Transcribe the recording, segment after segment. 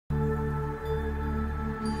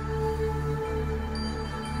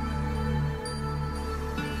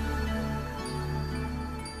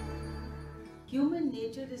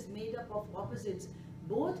nature is made up of opposites.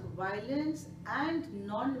 Both violence and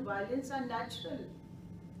non-violence are natural.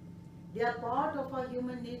 They are part of our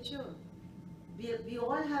human nature. We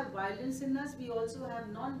all have violence in us, we also have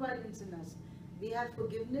non-violence in us. We have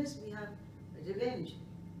forgiveness, we have revenge,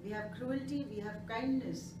 we have cruelty, we have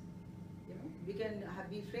kindness. You know, we can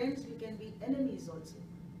be friends, we can be enemies also.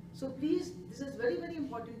 So please, this is very, very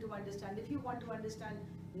important to understand. If you want to understand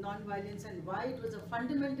non-violence and why it was a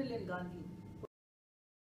fundamental in Gandhi.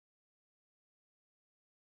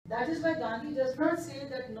 That is why Gandhi does not say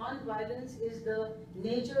that non-violence is the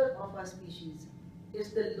nature of our species. It's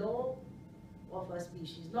the law of our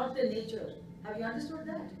species, not the nature. Have you understood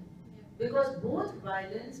that? Yeah. Because both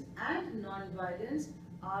violence and non-violence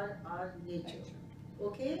are our nature.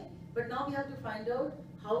 Okay? But now we have to find out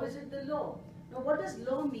how is it the law. Now what does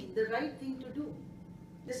law mean? The right thing to do.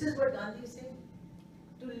 This is what Gandhi is saying.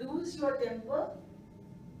 To lose your temper,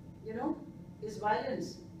 you know, is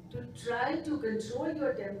violence. To try to control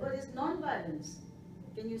your temper is non-violence.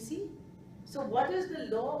 Can you see? So what is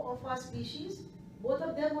the law of our species? Both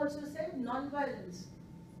of them also said non-violence.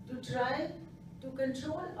 To try to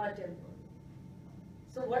control our temper.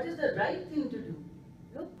 So what is the right thing to do?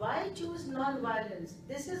 Look, why choose non-violence?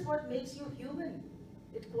 This is what makes you human.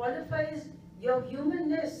 It qualifies your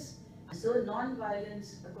humanness. So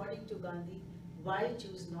non-violence, according to Gandhi, why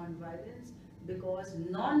choose non-violence? Because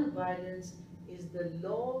non-violence is the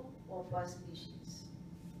law of our species.